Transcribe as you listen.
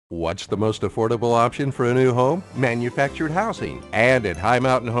What's the most affordable option for a new home? Manufactured housing. And at High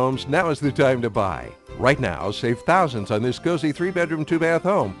Mountain Homes, now is the time to buy. Right now, save thousands on this cozy 3-bedroom, 2-bath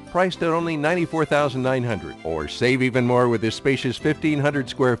home, priced at only $94,900. Or save even more with this spacious 1,500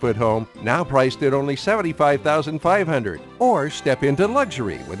 square foot home, now priced at only $75,500. Or step into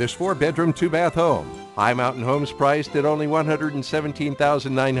luxury with this 4-bedroom, 2-bath home. High Mountain Homes priced at only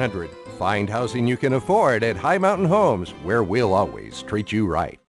 $117,900. Find housing you can afford at High Mountain Homes, where we'll always treat you right.